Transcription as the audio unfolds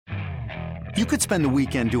You could spend the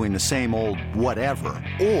weekend doing the same old whatever,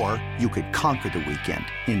 or you could conquer the weekend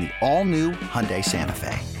in the all-new Hyundai Santa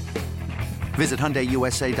Fe. Visit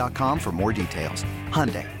HyundaiUSA.com for more details.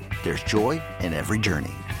 Hyundai, there's joy in every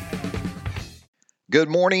journey. Good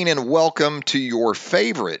morning and welcome to your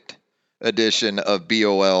favorite edition of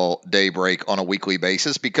BOL Daybreak on a weekly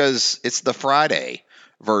basis, because it's the Friday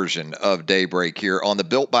version of Daybreak here on the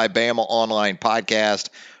Built by Bama online podcast.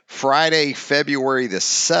 Friday, February the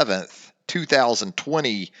 7th.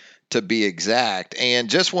 2020 to be exact. And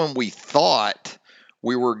just when we thought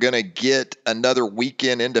we were going to get another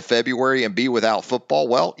weekend into February and be without football,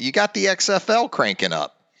 well, you got the XFL cranking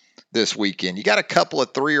up this weekend. You got a couple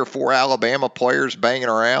of 3 or 4 Alabama players banging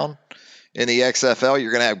around in the XFL.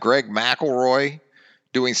 You're going to have Greg McElroy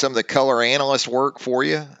doing some of the color analyst work for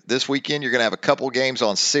you this weekend. You're going to have a couple games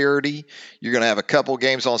on Saturday. You're going to have a couple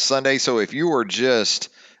games on Sunday. So if you are just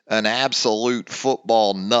an absolute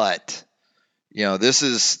football nut, you know, this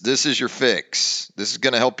is your fix. This is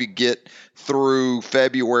going to help you get through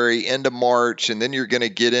February into March, and then you're going to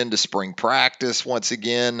get into spring practice once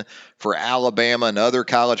again for Alabama and other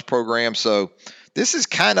college programs. So this is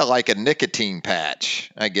kind of like a nicotine patch,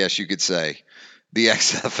 I guess you could say, the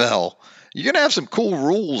XFL. You're going to have some cool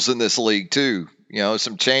rules in this league too. You know,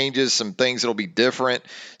 some changes, some things that'll be different.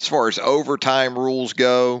 As far as overtime rules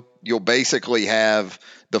go, you'll basically have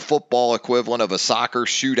the football equivalent of a soccer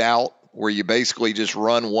shootout, where you basically just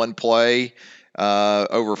run one play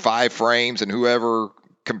over 5 frames, and whoever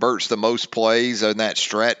converts the most plays in that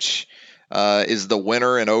stretch is the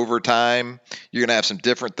winner in overtime. You're going to have some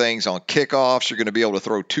different things on kickoffs. You're going to be able to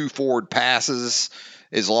throw 2 forward passes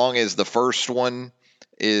as long as the first one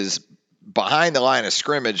is behind the line of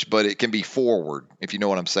scrimmage, but it can be forward, if you know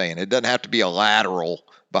what I'm saying. It doesn't have to be a lateral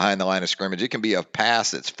behind the line of scrimmage. It can be a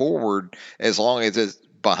pass that's forward as long as it's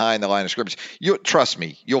behind the line of scrimmage. Trust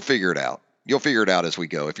me, you'll figure it out. You'll figure it out as we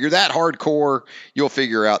go. If you're that hardcore, you'll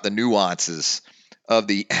figure out the nuances of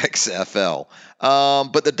the XFL.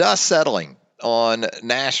 But the dust settling on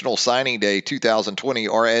National Signing Day 2020,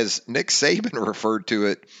 or as Nick Saban referred to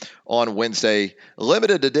it on Wednesday,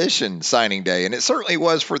 limited edition signing day. And it certainly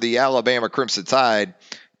was for the Alabama Crimson Tide.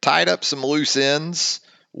 Tied up some loose ends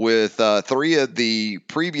with 3 of the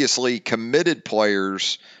previously committed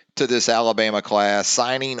players to this Alabama class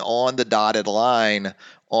signing on the dotted line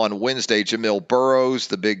on Wednesday. Jamil Burroughs,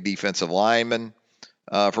 the big defensive lineman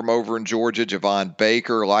from over in Georgia. Javon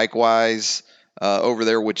Baker, likewise, over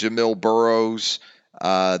there with Jamil Burroughs,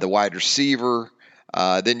 the wide receiver.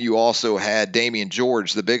 Then you also had Damian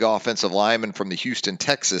George, the big offensive lineman from the Houston,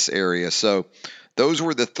 Texas area. So those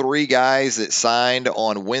were the 3 guys that signed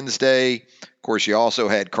on Wednesday. Of course, you also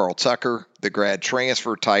had Carl Tucker, the grad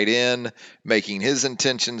transfer tight end, making his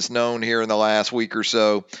intentions known here in the last week or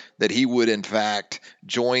so that he would, in fact,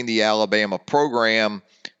 join the Alabama program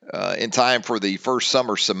in time for the first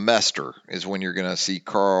summer semester is when you're going to see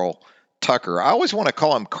Carl Tucker. I always want to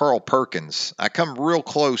call him Carl Perkins. I come real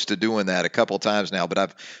close to doing that a couple of times now, but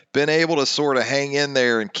I've been able to sort of hang in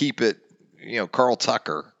there and keep it, Carl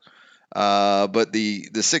Tucker. But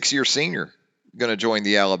the 6-year senior going to join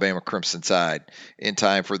the Alabama Crimson Tide in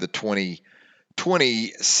time for the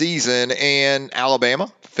 2020 season. And Alabama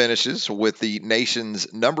finishes with the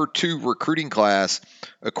nation's number 2 recruiting class,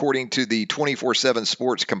 according to the 24/7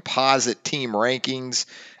 Sports composite team rankings.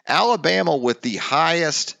 Alabama with the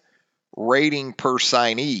highest rating per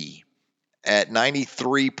signee at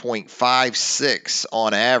 93.56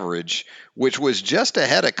 on average, which was just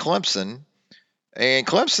ahead of Clemson. And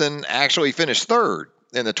Clemson actually finished 3rd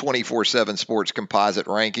in the 24/7 Sports composite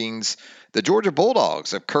rankings. The Georgia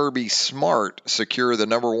Bulldogs of Kirby Smart secure the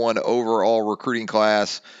number 1 overall recruiting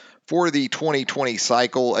class for the 2020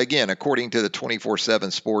 cycle, again, according to the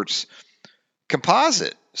 24/7 Sports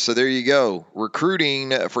composite. So there you go.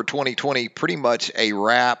 Recruiting for 2020, pretty much a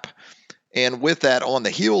wrap. And with that, on the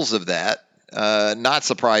heels of that, not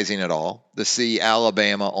surprising at all to see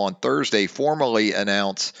Alabama on Thursday formally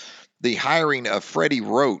announce the hiring of Freddie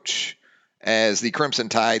Roach as the Crimson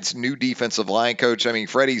Tide's new defensive line coach. I mean,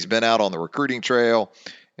 Freddie's been out on the recruiting trail.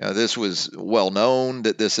 This was well known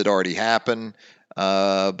that this had already happened,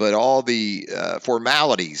 but all the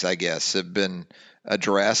formalities, I guess, have been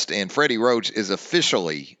addressed, and Freddie Roach is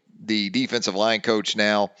officially the defensive line coach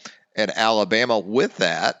now at Alabama. With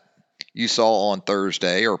that, you saw on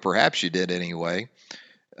Thursday, or perhaps you did anyway,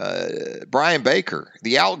 Brian Baker,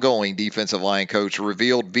 the outgoing defensive line coach,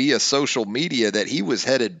 revealed via social media that he was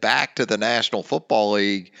headed back to the National Football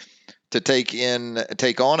League to take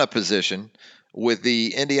on a position with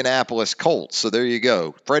the Indianapolis Colts. So there you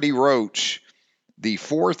go. Freddie Roach, the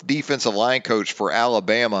 4th defensive line coach for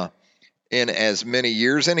Alabama, in as many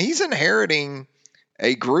years. And he's inheriting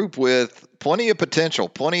a group with plenty of potential,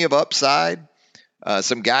 plenty of upside,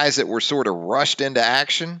 some guys that were sort of rushed into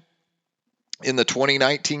action in the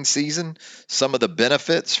 2019 season. Some of the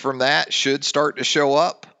benefits from that should start to show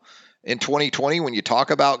up in 2020 when you talk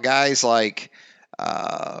about guys like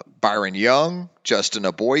Byron Young, Justin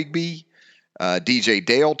Aboigbe, DJ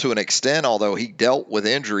Dale to an extent, although he dealt with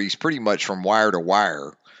injuries pretty much from wire to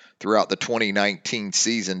wire throughout the 2019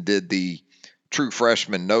 season, did the true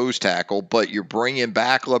freshman nose tackle. But you're bringing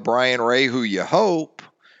back LaBryan Ray, who you hope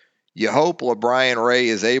LaBryan Ray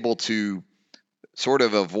is able to sort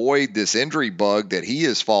of avoid this injury bug that he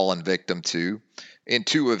has fallen victim to in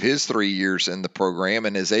 2 of his 3 years in the program,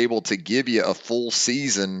 and is able to give you a full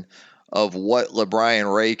season of what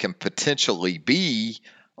LaBryan Ray can potentially be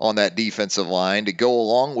on that defensive line to go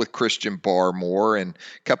along with Christian Barmore and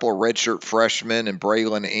a couple of redshirt freshmen and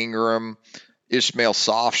Braylon Ingram, Ishmael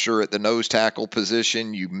Sofsher at the nose tackle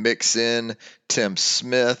position. You mix in Tim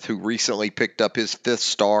Smith, who recently picked up his 5th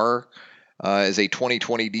star as a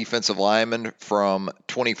 2020 defensive lineman from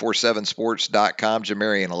 247sports.com,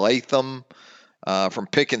 Jamarian Latham from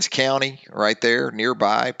Pickens County, right there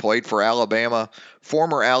nearby, played for Alabama,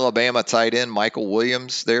 former Alabama tight end Michael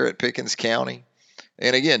Williams there at Pickens County.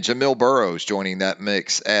 And again, Jamil Burrows joining that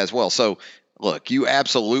mix as well. So, look, you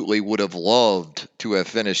absolutely would have loved to have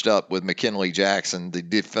finished up with McKinley Jackson, the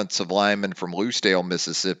defensive lineman from Lucedale,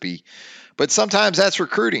 Mississippi. But sometimes that's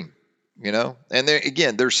recruiting,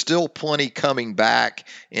 And there's still plenty coming back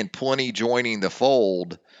and plenty joining the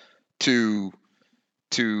fold to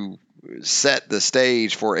set the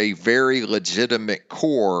stage for a very legitimate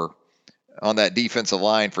core on that defensive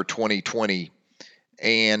line for 2020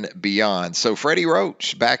 and beyond. So Freddie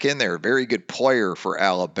Roach back in there, very good player for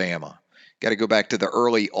Alabama. Got to go back to the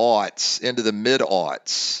early aughts, into the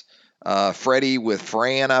mid-aughts. Freddie with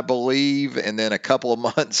Fran, I believe, and then a couple of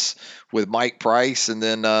months with Mike Price, and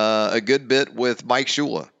then a good bit with Mike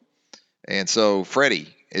Shula. And so Freddie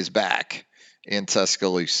is back in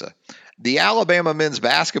Tuscaloosa. The Alabama men's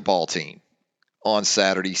basketball team on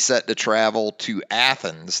Saturday set to travel to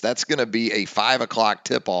Athens. That's going to be a 5 o'clock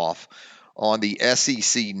tip-off on the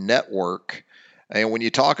SEC network. And when you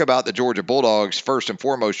talk about the Georgia Bulldogs, first and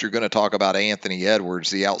foremost, you're going to talk about Anthony Edwards,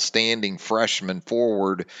 the outstanding freshman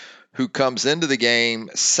forward who comes into the game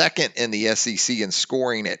second in the SEC in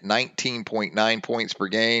scoring at 19.9 points per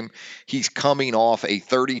game. He's coming off a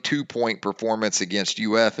 32-point performance against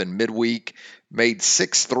UF in midweek, made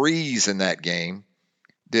 6 threes in that game,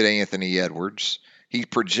 did Anthony Edwards. He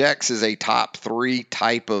projects as a top 3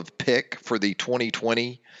 type of pick for the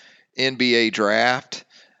 2020 NBA draft.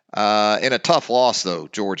 In a tough loss, though,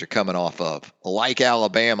 Georgia coming off of. Like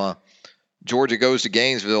Alabama, Georgia goes to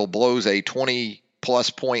Gainesville, blows a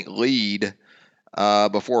 20-plus point lead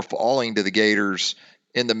before falling to the Gators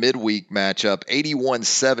in the midweek matchup,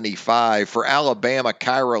 81-75. For Alabama,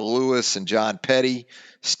 Kyra Lewis and John Petty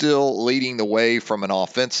still leading the way from an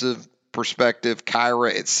offensive perspective.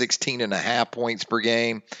 Kyra at 16.5 points per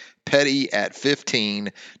game. Petty at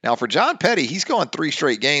 15. Now, for John Petty, he's gone 3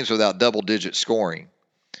 straight games without double-digit scoring.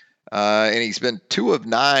 And he's been 2 of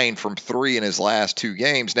 9 from 3 in his last 2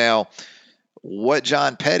 games. Now, what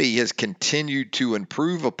John Petty has continued to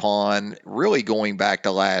improve upon, really going back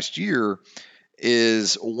to last year,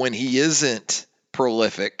 is when he isn't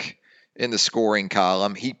prolific in the scoring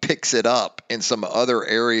column, he picks it up in some other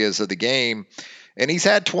areas of the game. And he's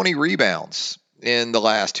had 20 rebounds in the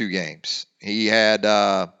last 2 games. He had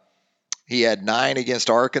 9 against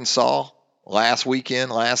Arkansas last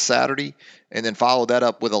Saturday, and then followed that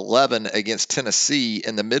up with 11 against Tennessee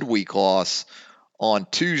in the midweek loss on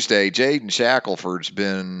Tuesday. Jaden Shackelford's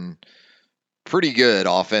been pretty good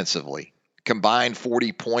offensively. Combined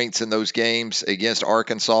 40 points in those games against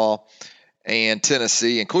Arkansas and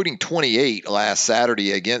Tennessee, including 28 last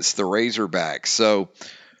Saturday against the Razorbacks. So,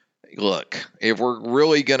 look, if we're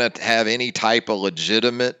really going to have any type of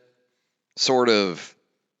legitimate sort of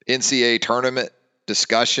NCAA tournament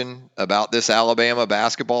discussion about this Alabama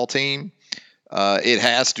basketball team, it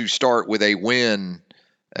has to start with a win.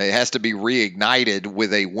 It has to be reignited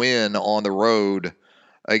with a win on the road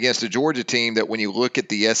against a Georgia team that, when you look at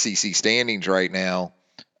the SEC standings right now,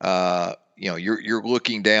 you're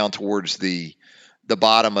looking down towards the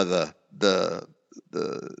bottom of the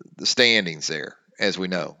standings there, as we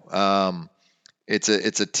know. It's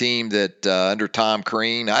a team that under Tom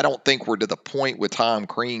Crean, I don't think we're to the point with Tom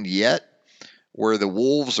Crean yet where the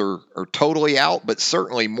Wolves are totally out, but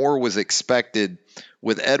certainly more was expected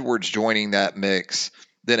with Edwards joining that mix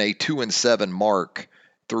than a 2-7 mark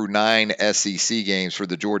through 9 SEC games for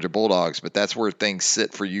the Georgia Bulldogs, but that's where things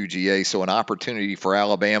sit for UGA. So an opportunity for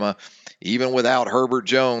Alabama, even without Herbert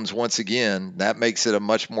Jones, once again, that makes it a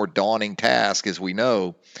much more daunting task, as we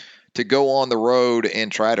know, to go on the road and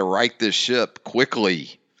try to right this ship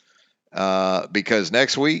quickly. Because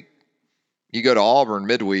next week, you go to Auburn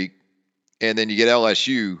midweek, and then you get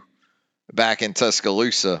LSU back in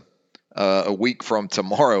Tuscaloosa a week from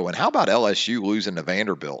tomorrow. And how about LSU losing to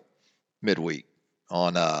Vanderbilt midweek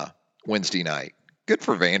on Wednesday night? Good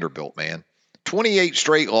for Vanderbilt, man. 28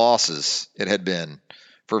 straight losses it had been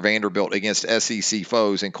for Vanderbilt against SEC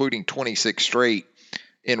foes, including 26 straight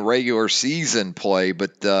in regular season play.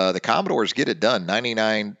 But the Commodores get it done,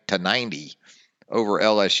 99-90 over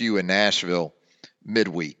LSU in Nashville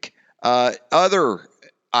midweek. Other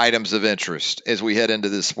items of interest as we head into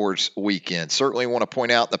this sports weekend. Certainly want to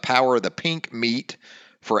point out the Power of the Pink meet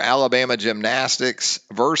for Alabama gymnastics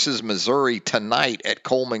versus Missouri tonight at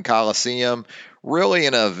Coleman Coliseum. Really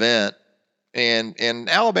an event. And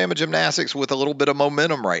Alabama gymnastics with a little bit of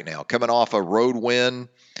momentum right now, coming off a road win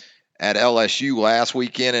at LSU last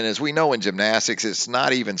weekend. And as we know in gymnastics, it's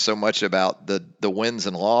not even so much about the wins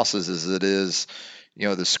and losses as it is,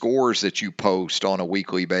 the scores that you post on a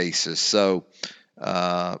weekly basis. So,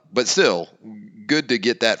 but still, good to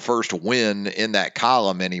get that first win in that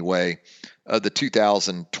column anyway of the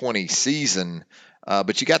 2020 season.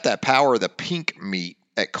 But you got that Power of the Pink meet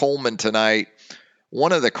at Coleman tonight.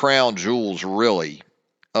 One of the crown jewels, really,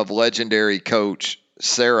 of legendary coach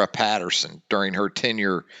Sarah Patterson during her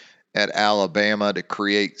tenure at Alabama to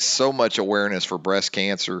create so much awareness for breast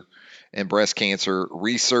cancer and breast cancer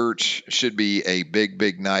research. Should be a big,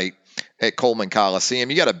 big night at Coleman Coliseum.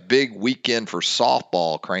 You got a big weekend for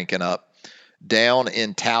softball cranking up down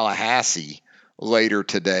in Tallahassee later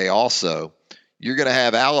today also. You're going to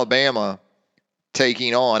have Alabama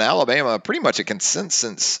taking on Alabama, pretty much a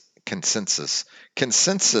consensus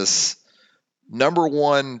number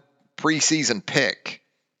one preseason pick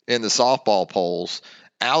in the softball polls.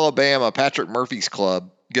 Alabama, Patrick Murphy's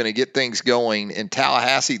club, going to get things going in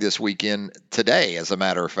Tallahassee this weekend, today, as a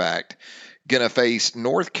matter of fact. Going to face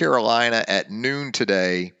North Carolina at noon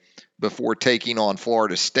today before taking on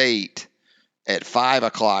Florida State at 5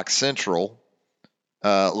 o'clock Central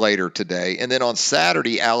later today. And then on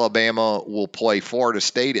Saturday, Alabama will play Florida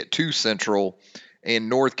State at 2 Central and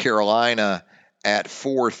North Carolina at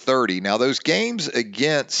 4:30. Now, those games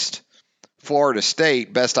against Florida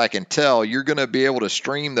State, best I can tell, you're going to be able to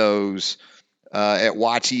stream those at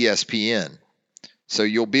Watch ESPN. So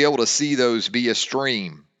you'll be able to see those via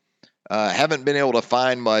stream. Haven't been able to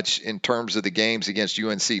find much in terms of the games against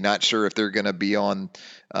UNC. Not sure if they're going to be on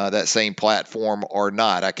that same platform or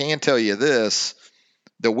not. I can tell you this,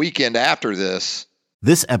 the weekend after this.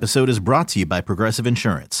 This episode is brought to you by Progressive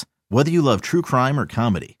Insurance. Whether you love true crime or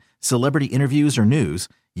comedy, celebrity interviews or news,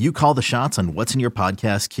 you call the shots on what's in your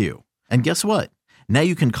podcast queue. And guess what? Now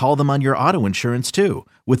you can call them on your auto insurance too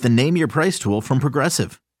with the Name Your Price tool from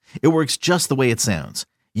Progressive. It works just the way it sounds.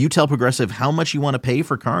 You tell Progressive how much you want to pay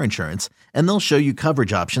for car insurance, and they'll show you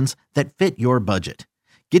coverage options that fit your budget.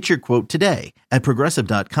 Get your quote today at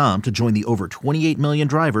Progressive.com to join the over 28 million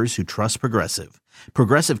drivers who trust Progressive.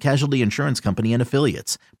 Progressive Casualty Insurance Company and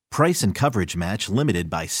Affiliates. Price and coverage match limited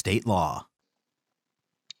by state law.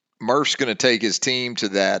 Murph's going to take his team to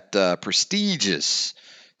that prestigious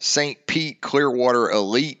St. Pete Clearwater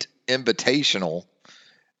Elite Invitational.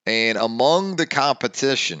 And among the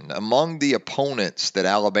competition, among the opponents that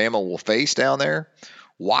Alabama will face down there,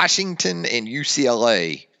 Washington and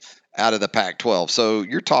UCLA out of the Pac-12. So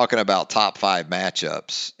you're talking about top 5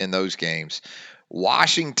 matchups in those games.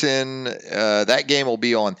 Washington, that game will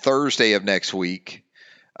be on Thursday of next week.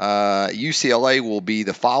 UCLA will be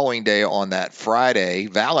the following day on that Friday,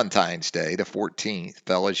 Valentine's Day, the 14th.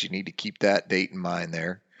 Fellas, you need to keep that date in mind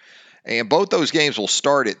there. And both those games will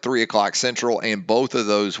start at 3 o'clock Central, and both of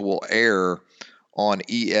those will air on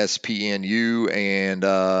ESPNU.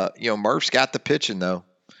 And, Murph's got the pitching, though.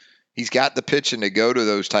 He's got the pitching to go to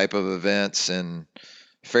those type of events and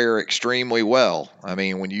fare extremely well. I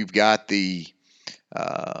mean, when you've got the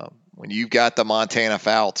Montana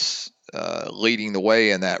Fouts leading the way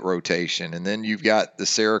in that rotation, and then you've got the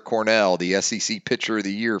Sarah Cornell, the SEC Pitcher of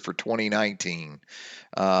the Year for 2019.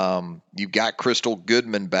 You've got Crystal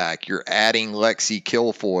Goodman back. You're adding Lexi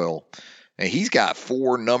Kilfoyle. And he's got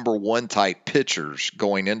 4 number 1 type pitchers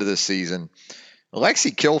going into the season.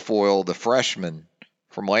 Lexi Kilfoyle, the freshman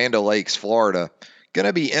from Land O'Lakes, Florida, going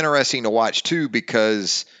to be interesting to watch too,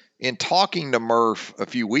 because in talking to Murph a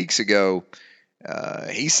few weeks ago,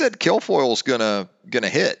 he said Kilfoyle's gonna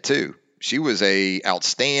hit too. She was a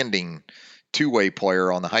outstanding two-way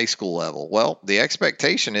player on the high school level. Well, the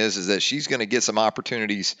expectation is that she's going to get some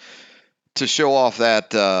opportunities to show off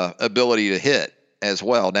that ability to hit as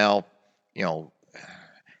well. Now,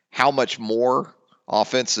 how much more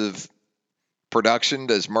offensive production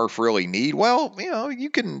does Murph really need? Well, you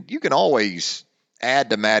can always add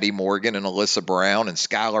to Maddie Morgan and Alyssa Brown and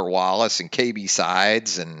Skylar Wallace and KB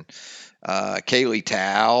Sides and Kaylee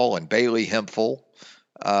Tao and Bailey Hemphill.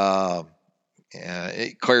 Claire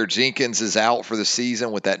Jenkins is out for the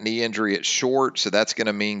season with that knee injury at short, so that's going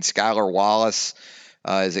to mean Skylar Wallace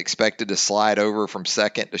is expected to slide over from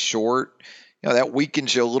second to short. That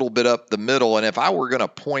weakens you a little bit up the middle. And if I were going to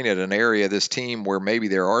point at an area of this team where maybe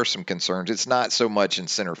there are some concerns, it's not so much in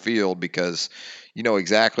center field because you know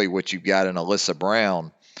exactly what you've got in Alyssa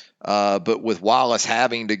Brown. But with Wallace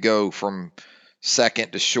having to go from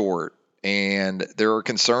second to short, and there are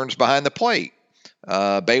concerns behind the plate.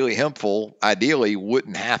 Bailey Hemphill ideally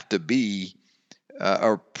wouldn't have to be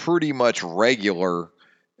a pretty much regular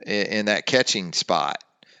in that catching spot.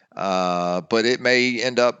 But it may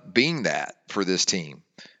end up being that for this team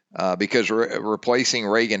because replacing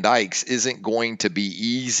Reagan Dykes isn't going to be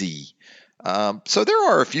easy. So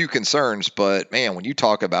there are a few concerns, but man, when you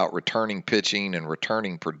talk about returning pitching and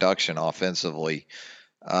returning production offensively,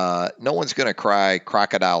 no one's going to cry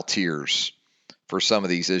crocodile tears for some of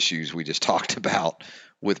these issues we just talked about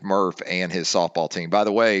with Murph and his softball team. By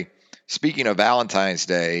the way, speaking of Valentine's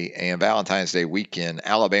Day and Valentine's Day weekend,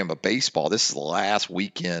 Alabama baseball, this is the last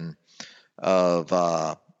weekend of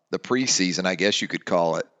the preseason, I guess you could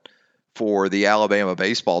call it, for the Alabama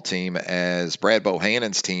baseball team, as Brad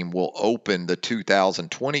Bohannon's team will open the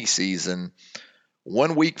 2020 season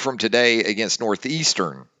 1 week from today against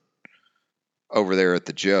Northeastern over there at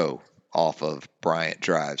the Joe off of Bryant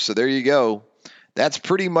Drive. So there you go. That's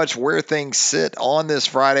pretty much where things sit on this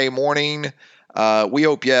Friday morning. We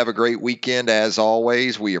hope you have a great weekend as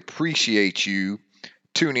always. We appreciate you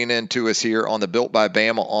tuning in to us here on the Built by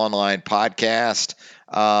Bama online podcast.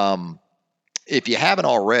 If you haven't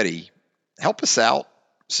already, help us out.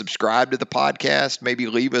 Subscribe to the podcast. Maybe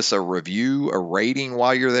leave us a review, a rating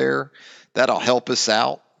while you're there. That'll help us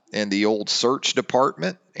out in the old search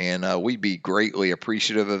department, and we'd be greatly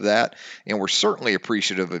appreciative of that. And we're certainly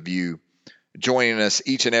appreciative of you joining us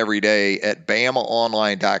each and every day at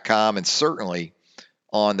BamaOnline.com and certainly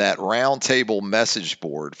on that roundtable message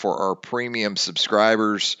board for our premium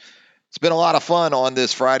subscribers. It's been a lot of fun on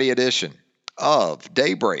this Friday edition of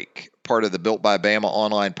Daybreak, part of the Built by Bama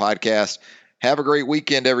online podcast. Have a great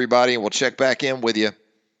weekend, everybody, and we'll check back in with you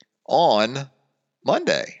on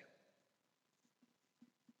Monday.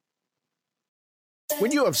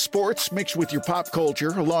 When you have sports mixed with your pop culture,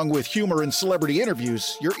 along with humor and celebrity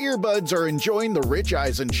interviews, your earbuds are enjoying The Rich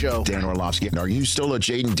Eisen Show. Dan Orlovsky, are you still a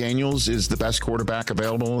Jaden Daniels is the best quarterback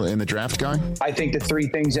available in the draft guy? I think the three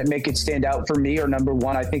things that make it stand out for me are, number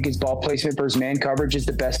one, I think his ball placement versus man coverage is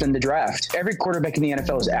the best in the draft. Every quarterback in the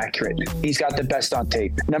NFL is accurate. He's got the best on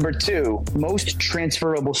tape. Number two, most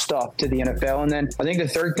transferable stuff to the NFL. And then I think the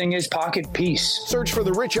third thing is pocket peace. Search for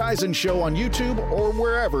The Rich Eisen Show on YouTube or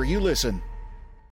wherever you listen.